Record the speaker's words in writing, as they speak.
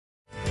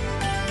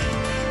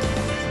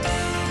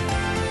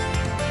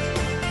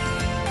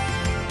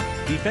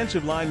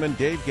Defensive lineman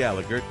Dave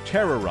Gallagher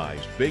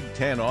terrorized Big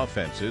Ten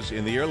offenses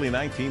in the early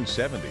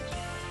 1970s.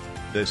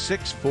 The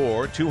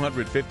 6'4",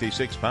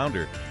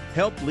 256-pounder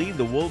helped lead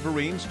the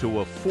Wolverines to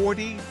a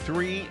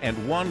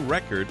 43-1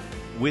 record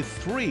with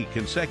 3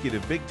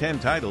 consecutive Big Ten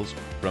titles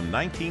from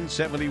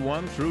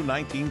 1971 through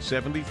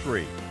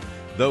 1973.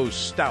 Those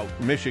stout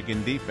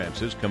Michigan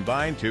defenses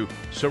combined to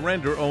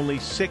surrender only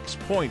 6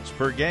 points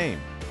per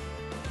game.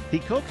 He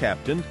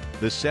co-captained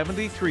the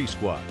 73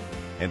 squad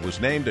and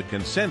was named a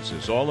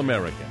consensus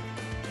All-American.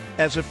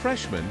 As a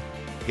freshman,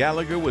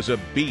 Gallagher was a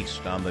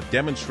beast on the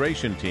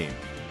demonstration team,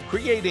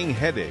 creating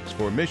headaches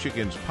for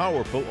Michigan's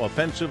powerful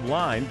offensive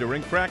line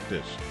during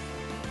practice.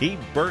 He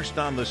burst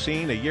on the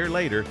scene a year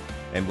later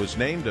and was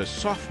named a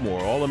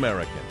sophomore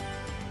All-American.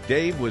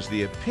 Dave was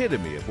the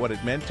epitome of what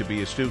it meant to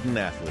be a student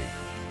athlete.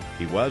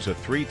 He was a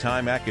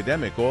 3-time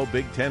academic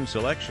All-Big Ten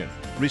selection,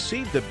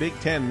 received the Big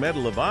Ten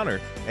Medal of Honor,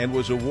 and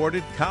was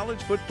awarded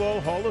College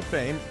Football Hall of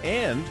Fame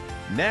and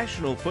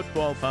National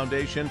Football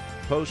Foundation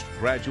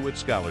postgraduate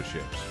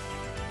scholarships.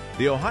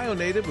 The Ohio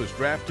native was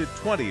drafted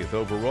 20th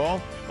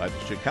overall by the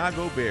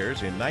Chicago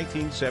Bears in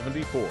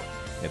 1974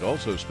 and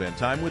also spent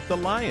time with the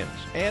Lions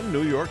and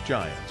New York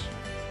Giants.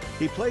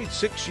 He played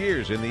 6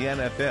 years in the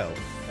NFL,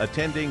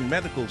 attending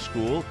medical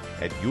school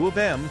at U of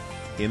M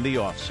in the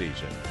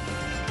offseason.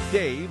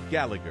 Dave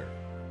Gallagher.